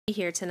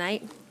Here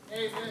tonight.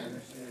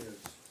 Amen.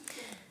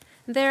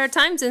 There are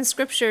times in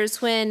scriptures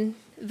when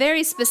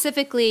very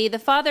specifically the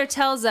Father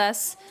tells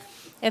us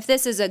if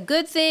this is a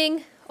good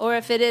thing or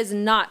if it is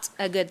not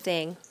a good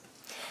thing.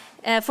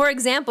 For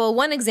example,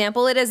 one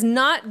example, it is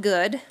not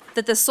good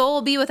that the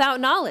soul be without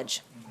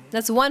knowledge.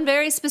 That's one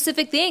very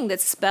specific thing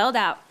that's spelled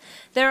out.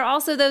 There are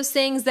also those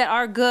things that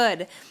are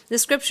good. The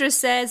scripture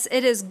says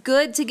it is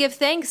good to give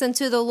thanks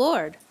unto the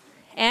Lord.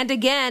 And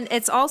again,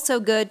 it's also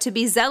good to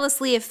be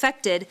zealously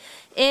affected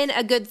in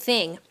a good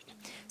thing.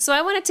 So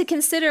I wanted to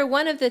consider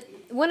one of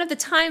the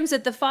times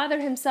that the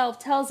Father himself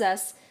tells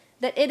us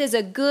that it is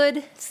a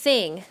good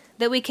thing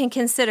that we can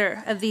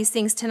consider of these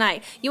things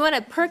tonight. You want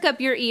to perk up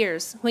your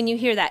ears when you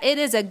hear that. It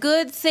is a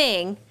good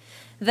thing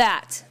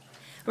that.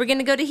 We're going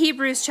to go to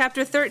Hebrews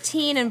chapter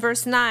 13 and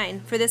verse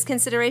 9 for this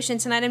consideration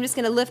tonight. I'm just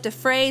going to lift a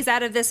phrase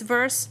out of this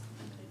verse.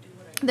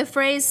 The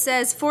phrase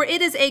says, "For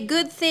it is a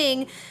good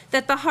thing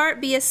that the heart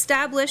be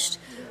established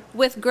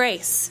with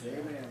grace."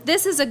 Amen.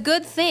 This is a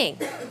good thing.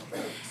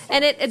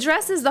 And it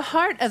addresses the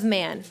heart of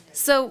man.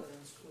 So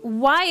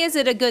why is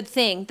it a good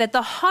thing that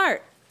the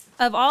heart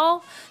of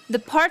all the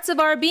parts of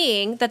our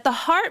being, that the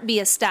heart be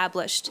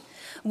established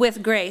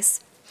with grace?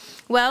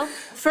 Well,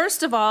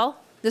 first of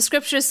all, the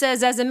scripture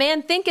says, as a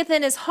man thinketh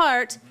in his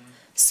heart,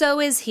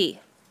 so is he.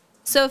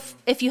 So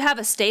if you have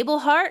a stable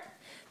heart,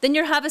 then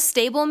you'll have a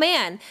stable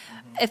man.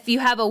 If you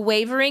have a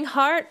wavering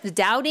heart, a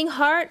doubting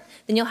heart,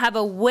 then you'll have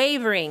a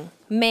wavering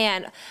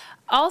man.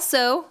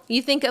 Also,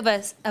 you think of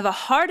a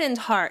hardened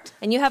heart,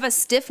 and you have a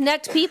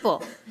stiff-necked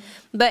people.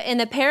 But in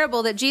the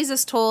parable that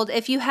Jesus told,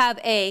 if you have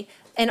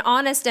an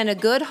honest and a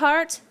good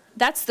heart,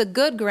 that's the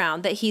good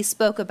ground that he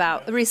spoke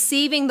about,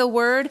 receiving the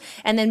word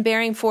and then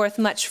bearing forth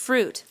much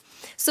fruit.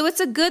 So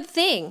it's a good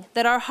thing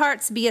that our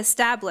hearts be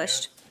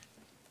established.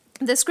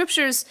 The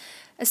scriptures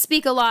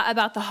speak a lot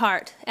about the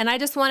heart, and I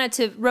just wanted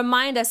to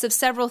remind us of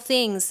several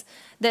things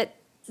that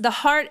the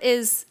heart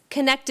is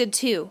connected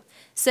to.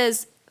 It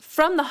says,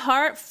 from the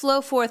heart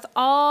flow forth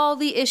all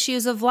the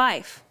issues of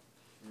life.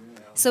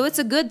 So it's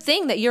a good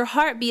thing that your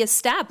heart be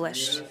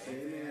established.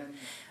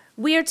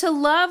 We are to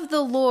love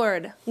the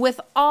Lord with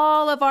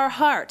all of our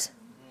heart,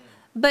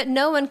 but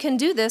no one can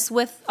do this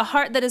with a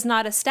heart that is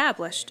not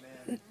established.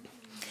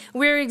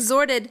 We're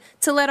exhorted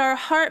to let our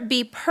heart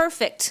be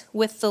perfect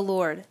with the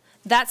Lord.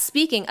 That's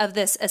speaking of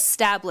this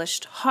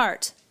established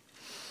heart.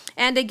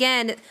 And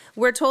again,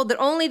 we're told that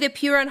only the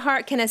pure in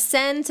heart can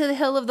ascend to the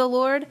hill of the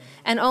Lord,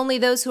 and only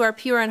those who are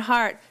pure in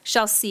heart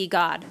shall see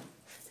God.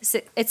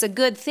 It's a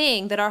good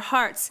thing that our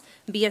hearts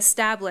be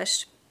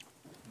established.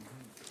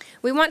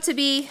 We want to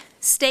be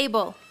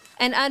stable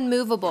and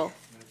unmovable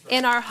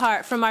in our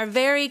heart from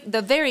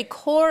the very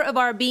core of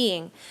our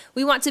being.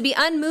 We want to be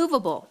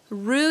unmovable,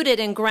 rooted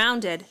and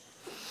grounded.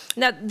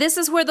 Now, this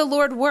is where the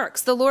Lord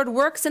works. The Lord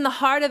works in the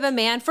heart of a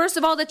man, first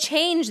of all, to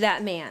change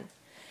that man,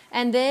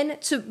 and then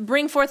to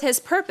bring forth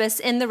his purpose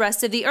in the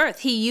rest of the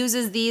earth. He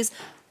uses these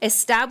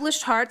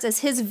established hearts as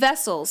his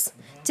vessels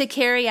to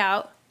carry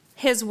out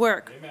his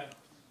work. Amen.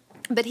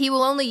 But he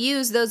will only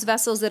use those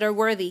vessels that are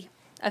worthy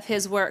of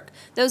his work,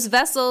 those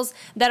vessels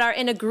that are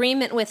in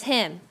agreement with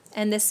him.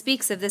 And this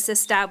speaks of this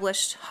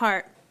established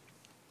heart.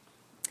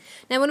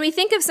 Now, when we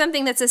think of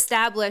something that's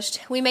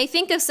established, we may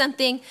think of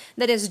something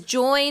that is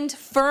joined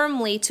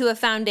firmly to a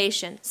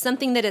foundation,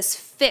 something that is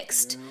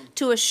fixed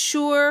to a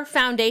sure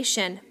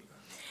foundation.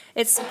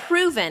 It's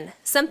proven,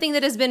 something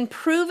that has been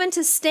proven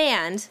to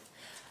stand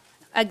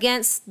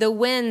against the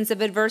winds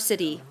of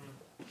adversity.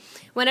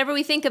 Whenever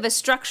we think of a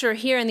structure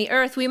here in the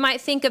earth, we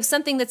might think of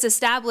something that's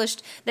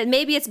established that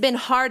maybe it's been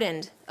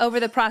hardened over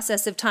the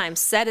process of time,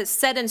 set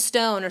in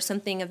stone or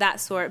something of that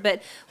sort.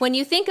 But when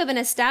you think of an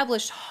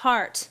established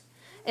heart,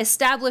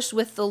 established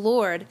with the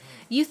Lord,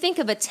 you think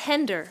of a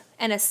tender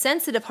and a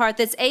sensitive heart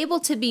that's able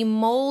to be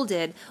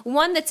molded,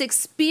 one that's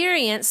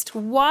experienced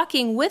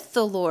walking with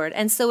the Lord,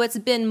 and so it's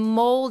been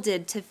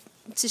molded to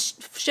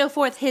show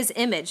forth his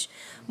image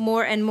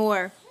more and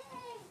more.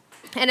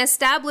 An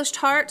established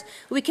heart,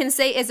 we can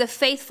say, is a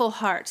faithful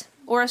heart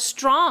or a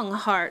strong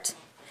heart,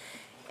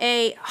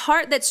 a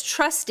heart that's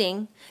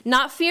trusting,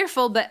 not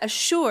fearful, but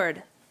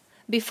assured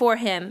before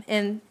him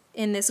in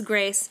this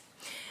grace.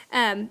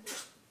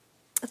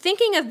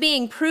 Thinking of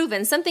being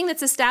proven, something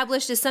that's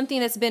established is something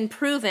that's been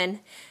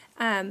proven.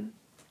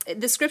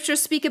 The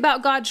scriptures speak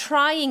about God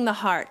trying the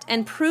heart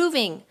and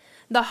proving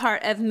the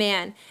heart of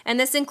man. And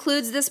this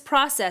includes this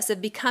process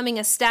of becoming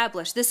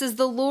established. This is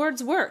the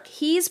Lord's work.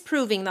 He's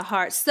proving the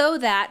heart so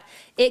that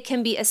it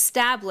can be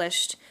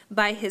established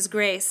by his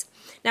grace.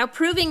 Now,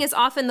 proving is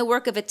often the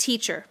work of a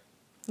teacher.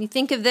 You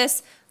think of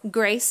this,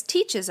 grace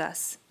teaches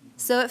us.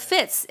 So it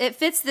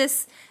fits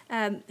this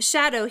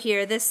shadow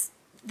here, this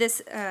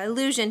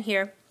illusion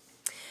here.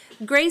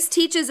 Grace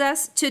teaches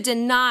us to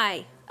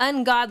deny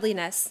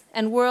ungodliness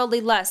and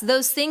worldly lust,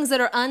 those things that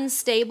are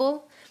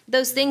unstable,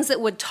 those things that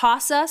would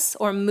toss us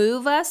or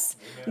move us.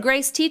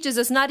 Grace teaches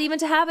us not even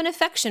to have an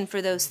affection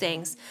for those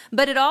things,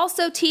 but it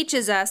also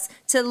teaches us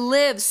to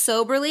live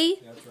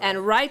soberly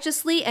and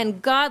righteously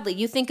and godly.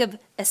 You think of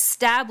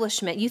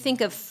establishment, you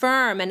think of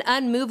firm and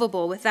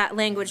unmovable with that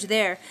language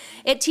there.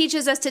 It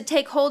teaches us to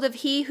take hold of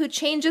He who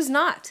changes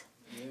not.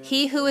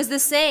 He who is the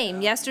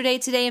same yesterday,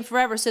 today, and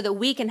forever, so that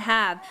we can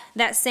have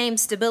that same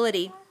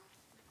stability.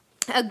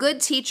 A good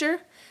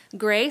teacher,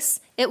 grace,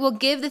 it will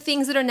give the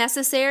things that are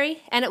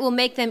necessary, and it will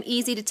make them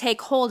easy to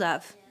take hold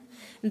of.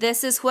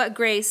 This is what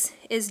grace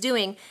is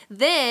doing.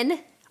 Then,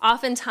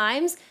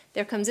 oftentimes,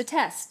 there comes a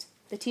test.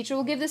 The teacher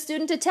will give the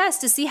student a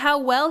test to see how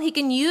well he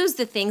can use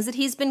the things that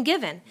he's been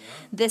given.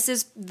 This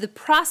is the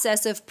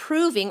process of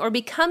proving or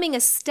becoming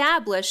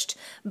established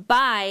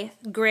by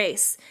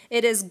grace.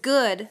 It is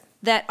good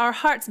that our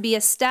hearts be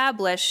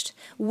established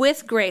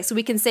with grace.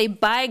 We can say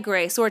by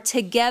grace or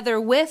together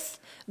with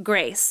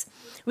grace.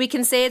 We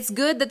can say it's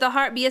good that the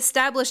heart be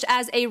established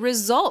as a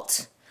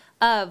result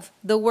of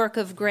the work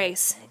of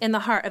grace in the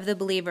heart of the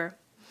believer.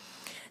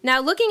 Now,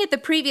 looking at the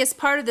previous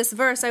part of this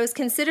verse, I was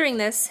considering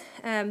this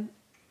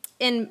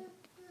in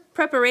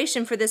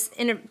preparation for this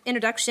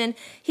introduction.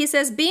 He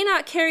says, "Be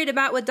not carried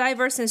about with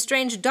diverse and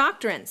strange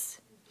doctrines,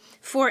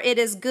 for it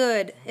is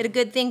good, a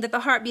good thing that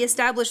the heart be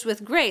established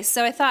with grace."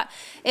 So I thought,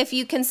 if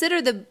you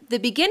consider the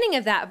beginning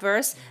of that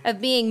verse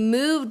of being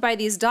moved by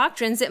these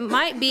doctrines, it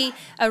might be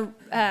an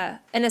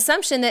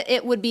assumption that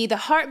it would be the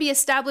heart be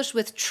established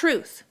with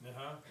truth,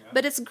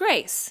 but it's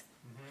grace.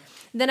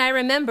 Then I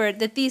remembered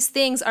that these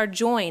things are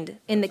joined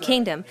in the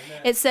kingdom.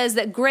 It says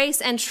that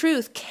grace and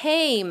truth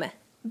came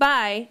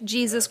by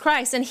Jesus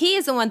Christ, and He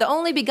is the one, the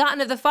only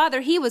begotten of the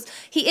Father. He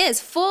is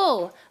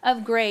full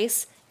of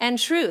grace and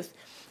truth.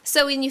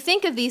 So when you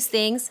think of these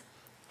things,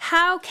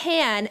 how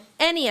can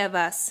any of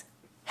us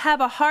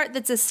have a heart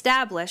that's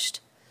established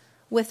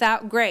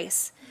without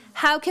grace?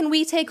 How can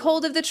we take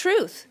hold of the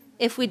truth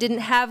if we didn't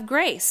have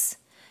grace?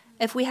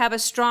 If we have a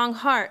strong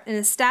heart in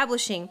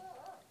establishing.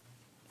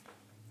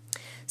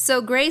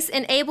 So grace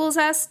enables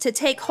us to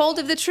take hold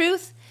of the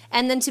truth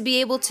and then to be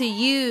able to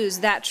use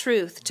that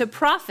truth to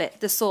profit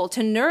the soul,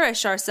 to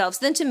nourish ourselves,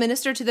 then to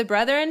minister to the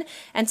brethren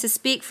and to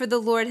speak for the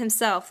Lord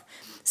Himself.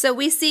 So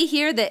we see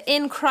here that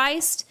in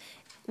Christ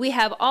we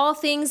have all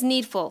things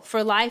needful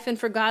for life and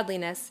for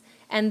godliness,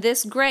 and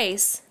this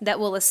grace that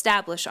will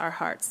establish our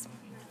hearts.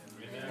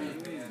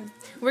 Amen.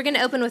 We're going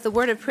to open with a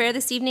word of prayer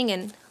this evening,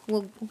 and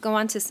we'll go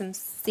on to some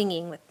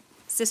singing with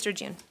Sister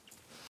June.